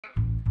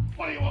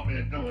What do you want me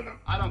to do with him?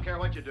 I don't care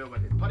what you do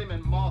with him. Put him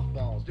in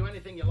mothballs. Do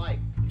anything you like.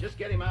 Just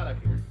get him out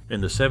of here.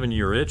 In The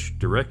 7-Year Itch,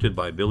 directed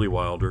by Billy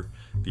Wilder,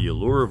 the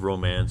allure of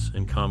romance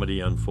and comedy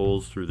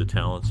unfolds through the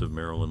talents of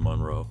Marilyn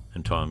Monroe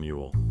and Tom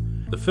Ewell.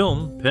 The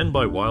film, penned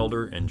by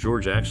Wilder and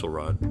George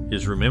Axelrod,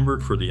 is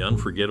remembered for the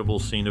unforgettable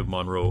scene of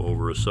Monroe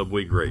over a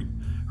subway grate,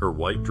 her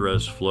white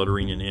dress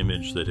fluttering an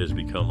image that has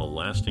become a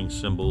lasting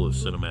symbol of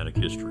cinematic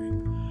history.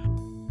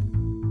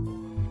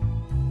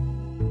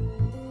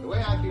 The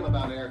way I feel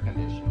about air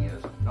conditioning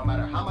is, no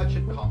matter how much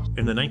it costs.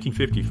 In the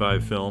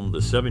 1955 film The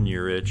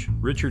 7-Year Itch,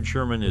 Richard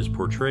Sherman is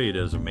portrayed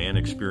as a man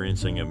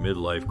experiencing a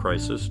midlife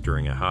crisis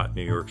during a hot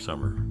New York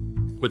summer.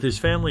 With his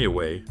family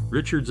away,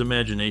 Richard's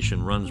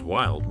imagination runs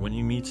wild when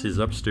he meets his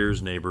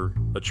upstairs neighbor,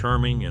 a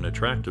charming and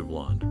attractive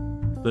blonde.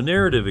 The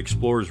narrative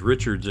explores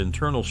Richard's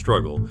internal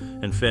struggle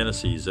and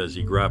fantasies as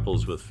he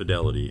grapples with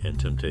fidelity and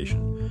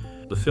temptation.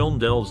 The film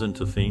delves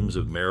into themes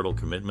of marital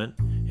commitment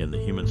and the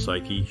human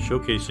psyche,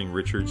 showcasing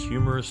Richard's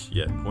humorous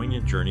yet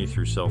poignant journey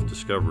through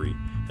self-discovery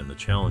and the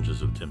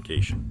challenges of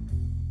temptation.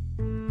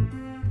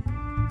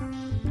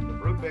 The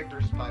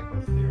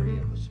Brubaker-Stiefel theory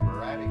of the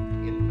sporadic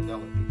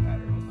infidelity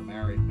pattern of the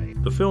married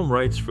maid. The film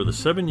rights for The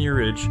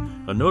 7-Year Itch,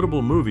 a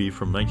notable movie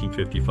from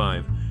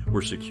 1955,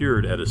 were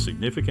secured at a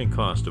significant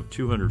cost of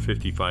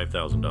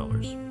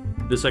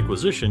 $255,000. This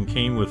acquisition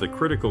came with a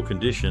critical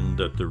condition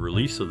that the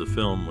release of the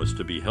film was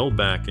to be held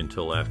back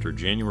until after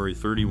January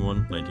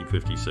 31,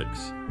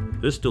 1956.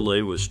 This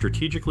delay was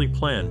strategically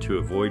planned to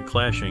avoid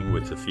clashing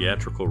with the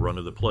theatrical run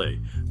of the play,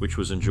 which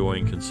was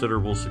enjoying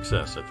considerable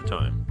success at the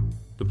time.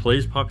 The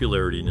play's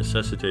popularity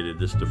necessitated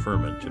this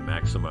deferment to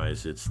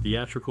maximize its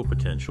theatrical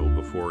potential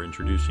before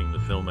introducing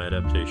the film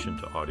adaptation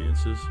to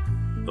audiences.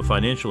 The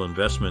financial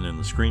investment in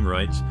the screen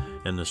rights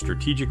and the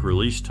strategic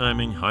release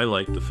timing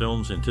highlight the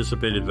film's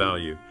anticipated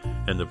value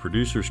and the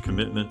producer's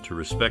commitment to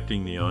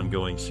respecting the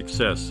ongoing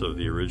success of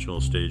the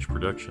original stage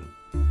production.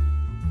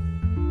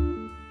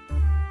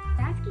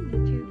 Asking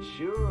you to.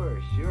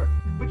 Sure.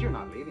 But you're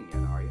not leaving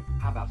yet, are you?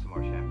 How about some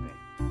more champagne?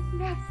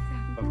 That's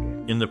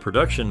Okay. In the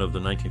production of the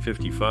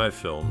 1955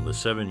 film The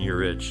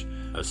 7-Year Itch,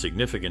 a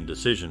significant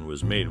decision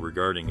was made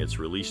regarding its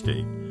release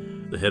date.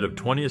 The head of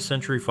 20th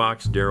Century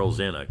Fox, Darryl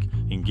Zanuck,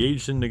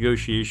 engaged in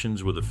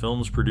negotiations with the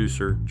film's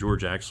producer,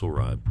 George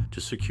Axelrod,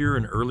 to secure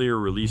an earlier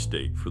release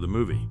date for the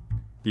movie.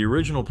 The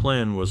original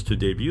plan was to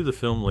debut the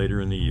film later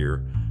in the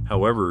year.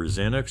 However,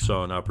 Zanuck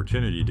saw an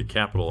opportunity to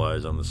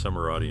capitalize on the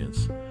summer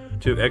audience.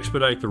 To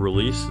expedite the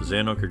release,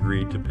 Zanuck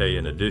agreed to pay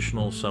an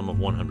additional sum of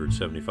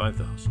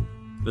 $175,000.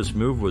 This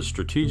move was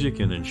strategic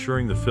in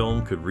ensuring the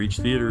film could reach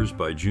theaters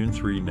by June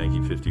 3,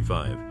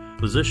 1955,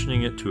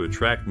 positioning it to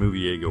attract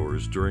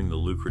moviegoers during the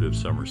lucrative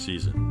summer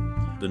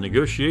season. The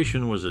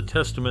negotiation was a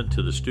testament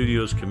to the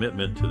studio's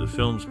commitment to the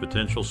film's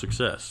potential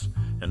success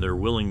and their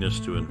willingness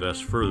to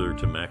invest further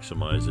to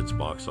maximize its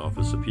box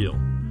office appeal.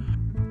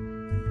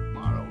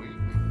 Tomorrow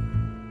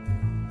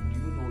evening. Do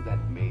you know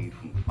that maid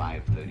from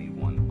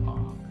 531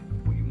 Park?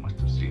 Well, you must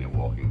have seen her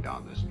walking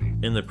down the street.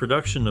 In the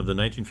production of the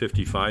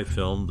 1955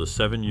 film The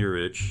 7-Year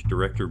Itch,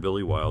 director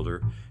Billy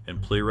Wilder and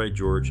playwright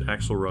George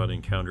Axelrod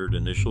encountered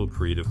initial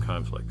creative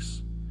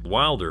conflicts.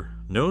 Wilder,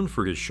 known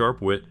for his sharp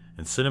wit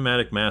and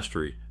cinematic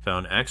mastery,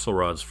 found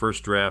Axelrod's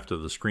first draft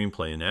of the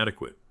screenplay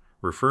inadequate,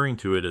 referring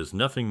to it as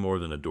nothing more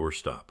than a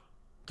doorstop.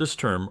 This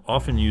term,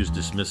 often used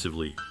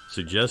dismissively,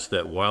 suggests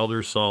that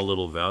Wilder saw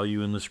little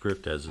value in the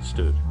script as it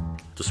stood.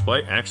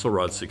 Despite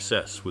Axelrod's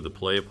success with the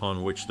play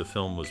upon which the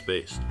film was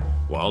based,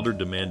 Wilder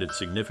demanded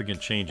significant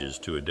changes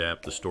to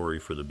adapt the story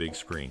for the big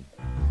screen.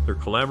 Their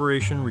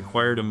collaboration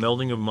required a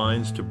melding of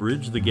minds to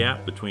bridge the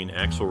gap between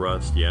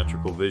Axelrod's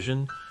theatrical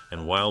vision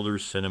and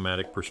Wilder's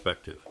cinematic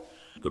perspective.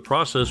 The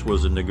process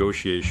was a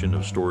negotiation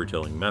of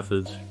storytelling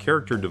methods,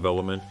 character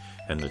development,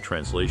 and the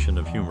translation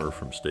of humor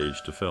from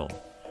stage to film.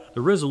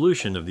 The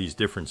resolution of these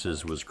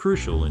differences was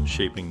crucial in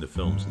shaping the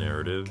film's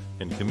narrative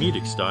and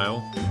comedic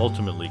style,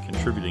 ultimately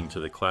contributing to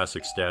the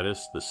classic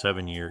status The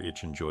 7-Year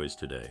Itch enjoys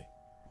today.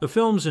 The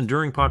film's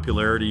enduring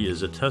popularity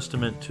is a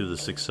testament to the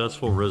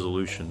successful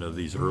resolution of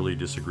these early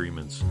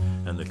disagreements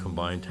and the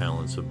combined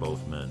talents of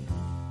both men.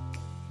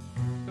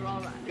 You're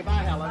all right. Goodbye,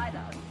 Helen. Bye,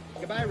 darling.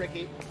 Goodbye,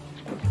 Ricky.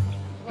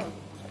 Well,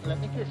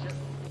 let me kiss you.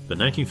 The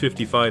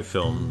 1955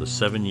 film, The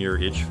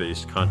 7-Year Itch,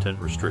 faced content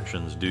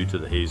restrictions due to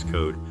the Hays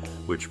Code,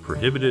 which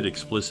prohibited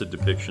explicit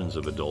depictions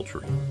of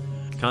adultery.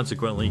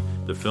 Consequently,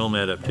 the film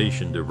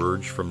adaptation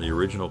diverged from the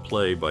original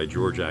play by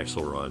George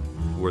Axelrod,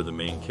 where the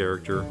main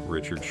character,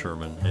 Richard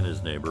Sherman, and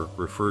his neighbor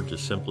referred to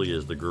simply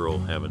as the girl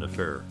have an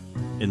affair.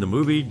 In the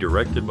movie,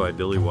 directed by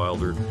Billy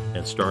Wilder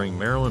and starring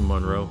Marilyn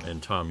Monroe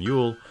and Tom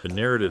Ewell, the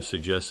narrative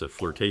suggests a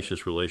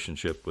flirtatious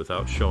relationship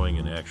without showing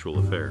an actual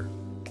affair.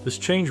 This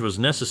change was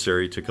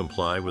necessary to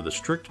comply with the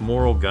strict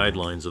moral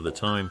guidelines of the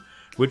time,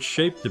 which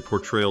shaped the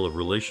portrayal of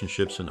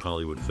relationships in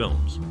Hollywood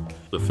films.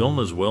 The film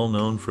is well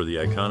known for the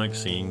iconic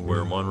scene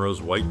where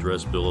Monroe's white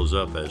dress billows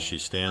up as she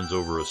stands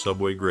over a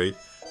subway grate,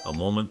 a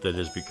moment that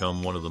has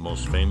become one of the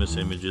most famous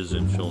images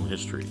in film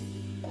history.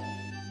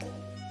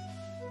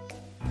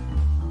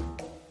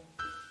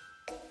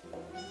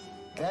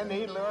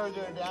 Then he lured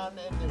her down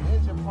into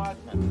his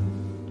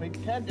apartment,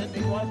 pretended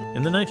he wasn't.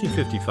 In the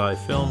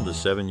 1955 film The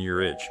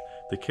 7-Year Itch,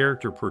 the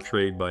character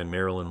portrayed by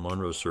Marilyn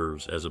Monroe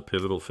serves as a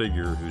pivotal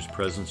figure whose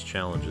presence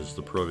challenges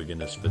the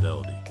protagonist's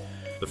fidelity.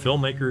 The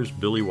filmmakers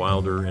Billy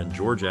Wilder and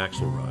George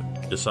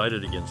Axelrod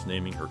decided against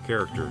naming her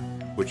character,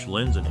 which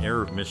lends an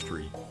air of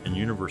mystery and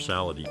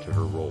universality to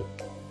her role.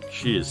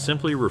 She is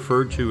simply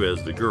referred to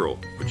as the girl,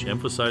 which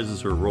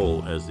emphasizes her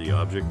role as the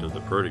object of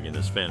the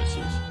protagonist's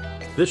fantasies.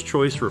 This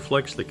choice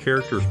reflects the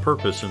character's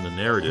purpose in the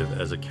narrative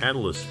as a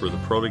catalyst for the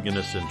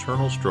protagonist's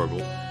internal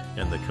struggle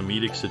and the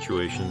comedic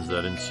situations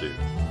that ensue.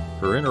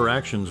 Her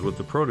interactions with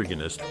the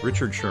protagonist,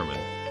 Richard Sherman,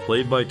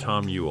 played by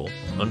Tom Ewell,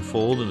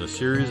 unfold in a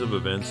series of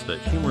events that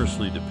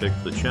humorously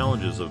depict the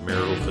challenges of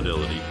marital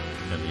fidelity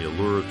and the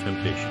allure of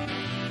temptation.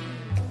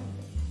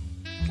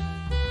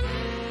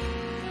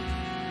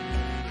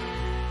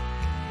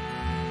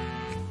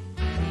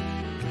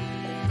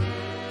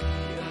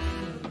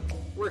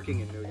 Working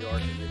in New York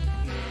on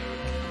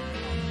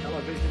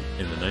television.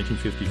 In the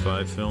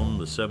 1955 film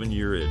The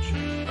 7-Year Itch,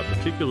 a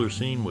particular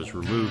scene was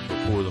removed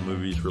before the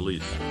movie's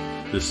release.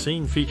 This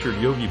scene featured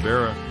Yogi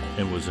Berra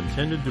and was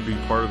intended to be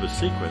part of a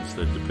sequence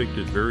that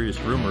depicted various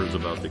rumors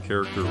about the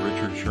character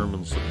Richard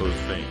Sherman's supposed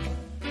fame.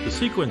 The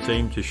sequence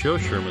aimed to show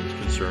Sherman's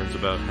concerns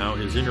about how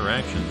his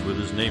interactions with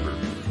his neighbor,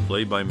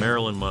 played by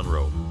Marilyn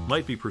Monroe,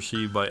 might be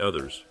perceived by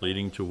others,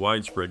 leading to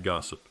widespread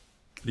gossip.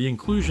 The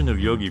inclusion of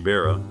Yogi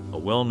Berra, a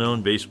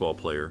well-known baseball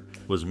player,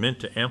 was meant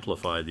to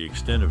amplify the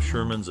extent of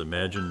Sherman's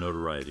imagined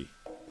notoriety.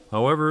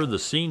 However, the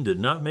scene did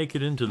not make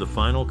it into the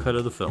final cut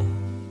of the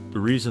film. The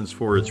reasons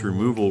for its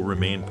removal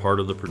remain part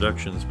of the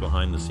production's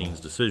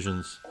behind-the-scenes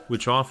decisions,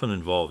 which often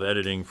involve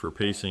editing for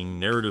pacing,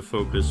 narrative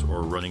focus,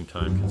 or running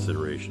time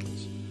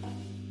considerations.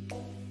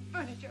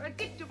 Furniture, a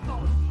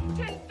dictaphone,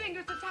 10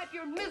 fingers to type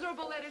your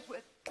miserable letters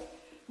with.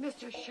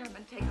 Mr.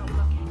 Sherman, take a look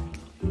at me.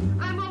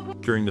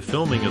 During the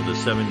filming of The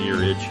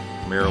 7-Year Itch,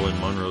 Marilyn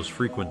Monroe's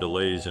frequent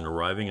delays in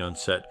arriving on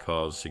set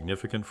caused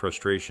significant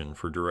frustration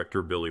for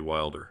director Billy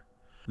Wilder.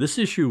 This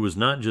issue was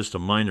not just a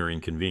minor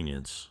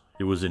inconvenience,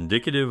 it was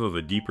indicative of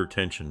a deeper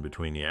tension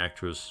between the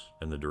actress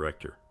and the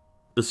director.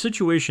 The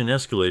situation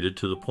escalated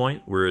to the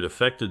point where it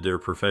affected their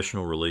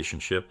professional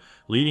relationship,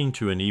 leading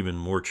to an even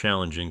more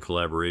challenging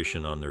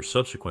collaboration on their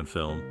subsequent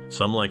film,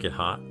 Some Like It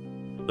Hot.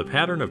 The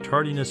pattern of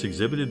tardiness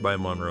exhibited by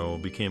Monroe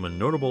became a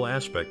notable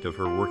aspect of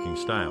her working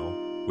style,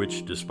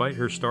 which, despite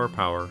her star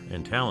power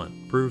and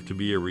talent, proved to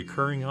be a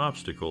recurring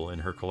obstacle in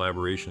her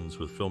collaborations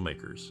with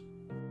filmmakers.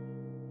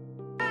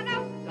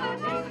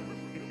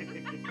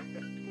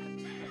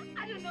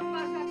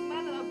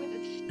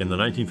 In the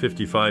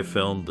 1955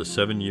 film The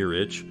 7-Year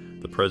Itch,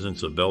 the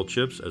presence of Bell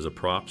chips as a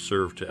prop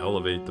served to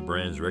elevate the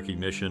brand's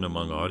recognition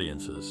among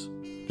audiences.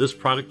 This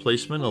product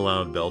placement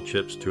allowed Bell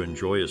chips to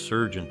enjoy a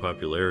surge in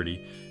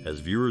popularity as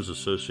viewers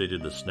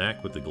associated the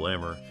snack with the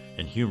glamour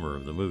and humor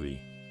of the movie.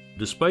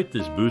 Despite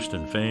this boost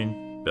in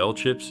fame, Bell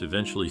chips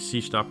eventually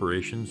ceased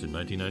operations in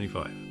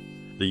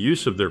 1995. The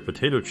use of their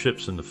potato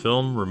chips in the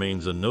film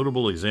remains a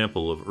notable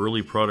example of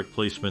early product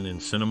placement in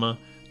cinema,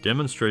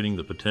 demonstrating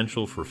the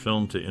potential for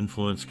film to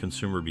influence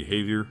consumer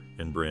behavior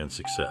and brand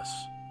success.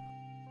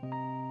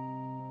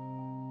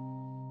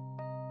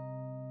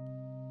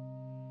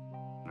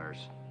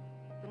 Nurse.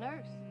 The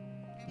nurse?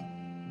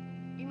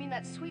 You mean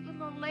that sweet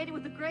little old lady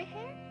with the gray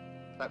hair?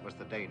 That was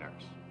the day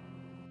nurse.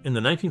 In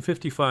the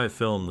 1955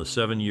 film The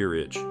 7-Year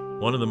Itch,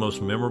 one of the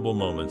most memorable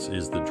moments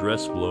is the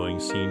dress-blowing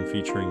scene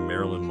featuring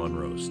Marilyn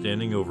Monroe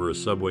standing over a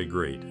subway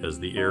grate as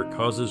the air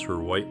causes her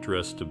white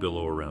dress to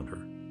billow around her.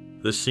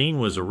 This scene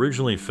was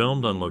originally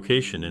filmed on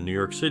location in New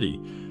York City,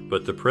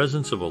 but the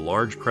presence of a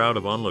large crowd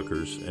of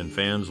onlookers and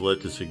fans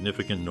led to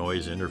significant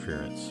noise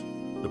interference.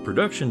 The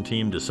production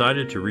team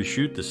decided to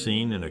reshoot the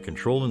scene in a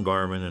controlled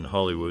environment in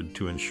Hollywood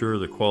to ensure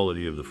the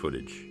quality of the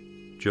footage.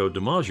 Joe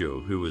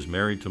DiMaggio, who was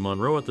married to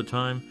Monroe at the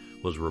time,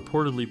 was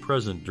reportedly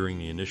present during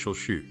the initial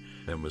shoot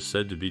and was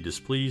said to be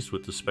displeased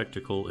with the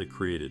spectacle it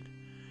created.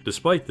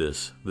 Despite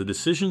this, the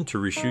decision to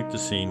reshoot the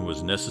scene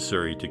was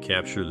necessary to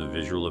capture the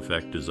visual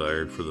effect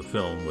desired for the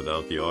film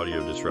without the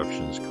audio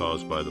disruptions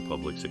caused by the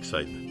public's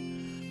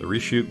excitement. The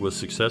reshoot was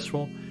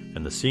successful,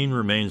 and the scene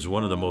remains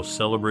one of the most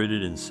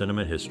celebrated in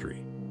cinema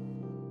history.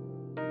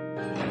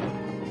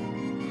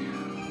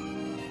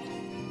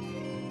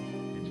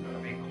 It's gonna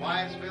be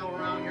Quietsville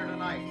around here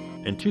tonight.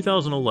 In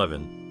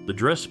 2011, the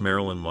dress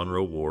Marilyn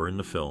Monroe wore in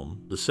the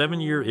film, The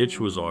 7-Year Itch,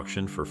 was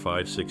auctioned for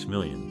 $5.6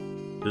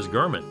 million. This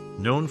garment,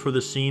 known for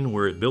the scene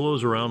where it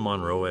billows around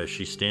Monroe as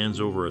she stands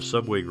over a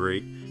subway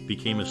grate,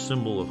 became a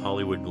symbol of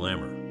Hollywood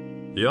glamour.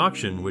 The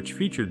auction, which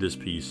featured this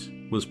piece,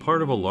 was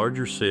part of a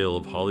larger sale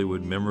of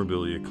Hollywood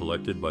memorabilia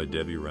collected by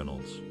Debbie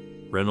Reynolds.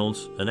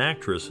 Reynolds, an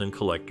actress and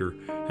collector,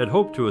 had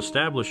hoped to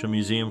establish a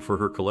museum for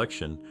her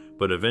collection,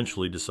 but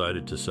eventually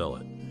decided to sell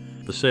it.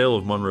 The sale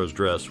of Monroe's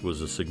dress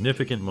was a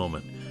significant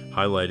moment,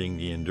 highlighting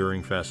the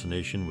enduring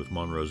fascination with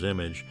Monroe's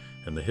image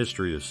and the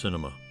history of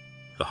cinema.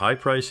 The high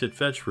price it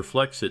fetched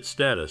reflects its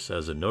status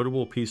as a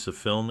notable piece of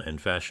film and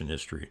fashion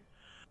history.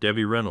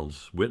 Debbie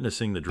Reynolds,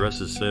 witnessing the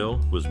dress's sale,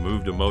 was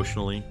moved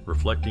emotionally,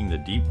 reflecting the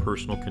deep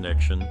personal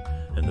connection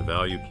and the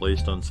value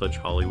placed on such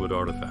Hollywood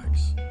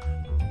artifacts.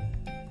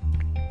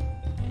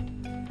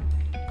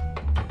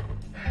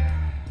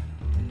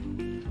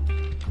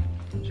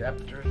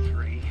 Chapter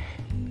 3.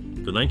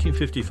 The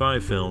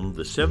 1955 film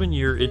The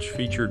 7-Year Itch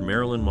featured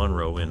Marilyn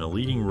Monroe in a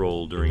leading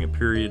role during a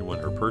period when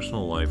her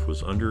personal life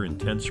was under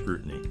intense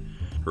scrutiny.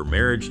 Her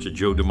marriage to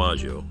Joe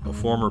DiMaggio, a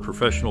former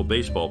professional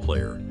baseball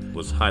player,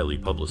 was highly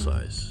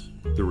publicized.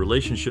 The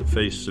relationship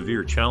faced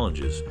severe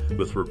challenges,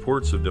 with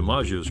reports of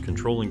DiMaggio's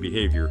controlling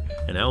behavior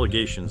and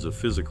allegations of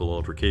physical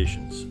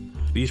altercations.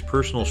 These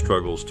personal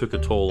struggles took a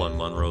toll on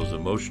Monroe's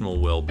emotional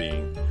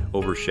well-being,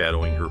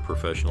 overshadowing her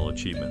professional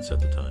achievements at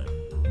the time.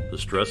 The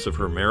stress of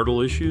her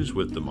marital issues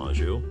with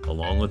DiMaggio,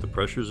 along with the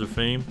pressures of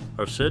fame,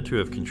 are said to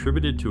have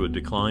contributed to a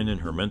decline in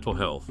her mental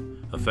health,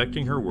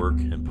 affecting her work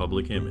and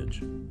public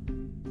image.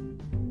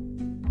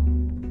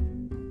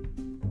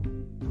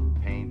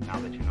 Now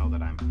that you know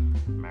that I'm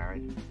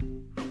married?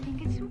 I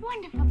think it's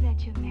wonderful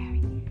that you're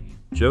married.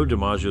 Joe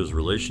DiMaggio's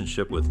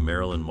relationship with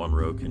Marilyn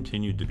Monroe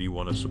continued to be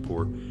one of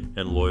support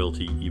and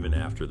loyalty even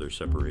after their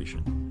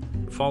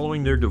separation.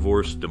 Following their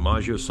divorce,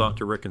 DiMaggio sought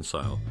to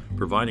reconcile,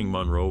 providing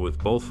Monroe with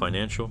both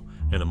financial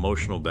and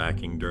emotional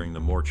backing during the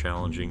more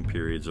challenging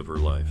periods of her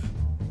life.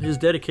 His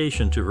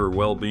dedication to her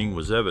well-being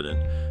was evident,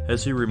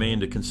 as he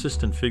remained a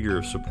consistent figure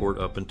of support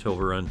up until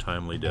her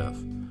untimely death.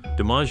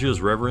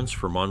 DiMaggio's reverence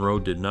for Monroe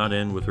did not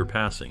end with her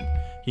passing.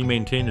 He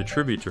maintained a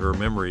tribute to her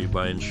memory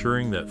by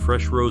ensuring that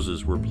fresh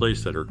roses were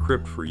placed at her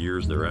crypt for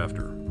years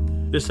thereafter.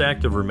 This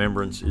act of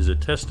remembrance is a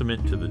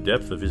testament to the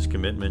depth of his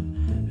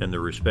commitment and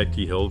the respect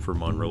he held for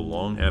Monroe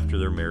long after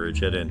their marriage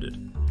had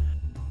ended.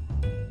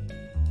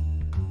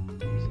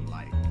 Things in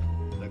life,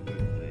 the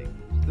good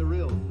things, the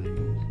real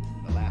things,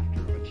 the laughter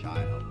of a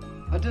child,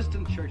 a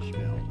distant church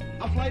bell,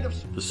 a flight of...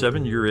 The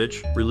 7-Year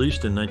Itch,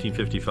 released in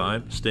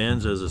 1955,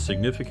 stands as a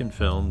significant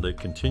film that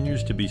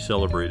continues to be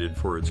celebrated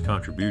for its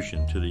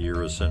contribution to the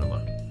era's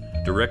cinema.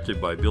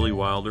 Directed by Billy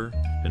Wilder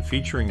and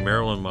featuring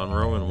Marilyn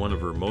Monroe in one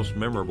of her most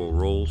memorable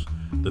roles,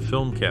 the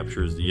film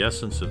captures the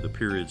essence of the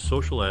period's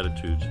social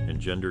attitudes and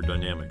gender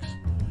dynamics.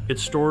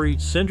 Its story,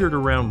 centered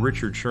around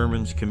Richard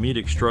Sherman's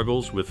comedic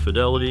struggles with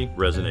fidelity,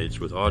 resonates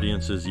with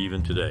audiences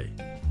even today.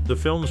 The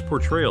film's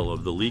portrayal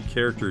of the lead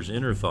character's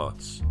inner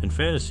thoughts and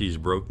fantasies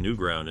broke new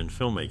ground in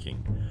filmmaking,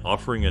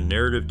 offering a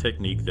narrative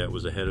technique that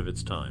was ahead of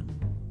its time.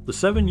 The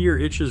 7-Year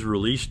Itch is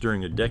released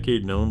during a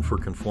decade known for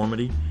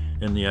conformity,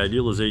 and the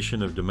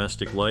idealization of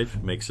domestic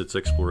life makes its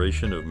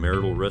exploration of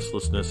marital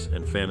restlessness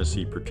and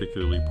fantasy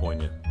particularly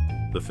poignant.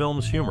 The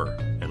film's humor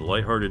and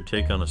lighthearted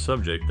take on a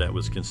subject that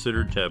was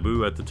considered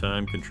taboo at the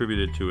time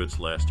contributed to its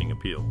lasting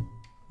appeal.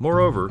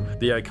 Moreover,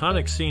 the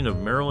iconic scene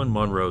of Marilyn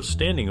Monroe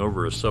standing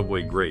over a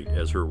subway grate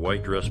as her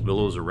white dress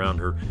billows around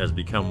her has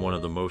become one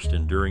of the most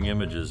enduring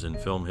images in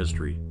film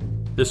history.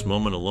 This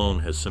moment alone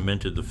has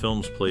cemented the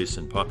film's place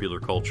in popular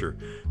culture,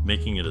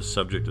 making it a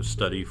subject of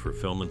study for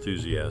film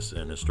enthusiasts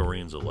and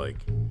historians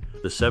alike.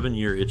 The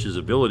 7-Year Itch's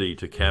ability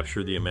to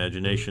capture the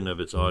imagination of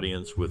its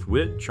audience with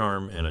wit,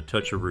 charm, and a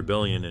touch of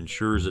rebellion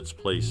ensures its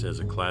place as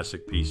a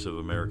classic piece of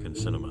American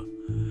cinema.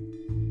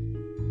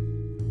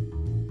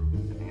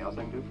 Anything else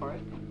I can do for you?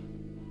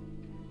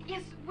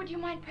 Yes, would you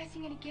mind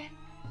pressing it again?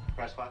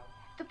 Press what?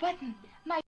 The button. My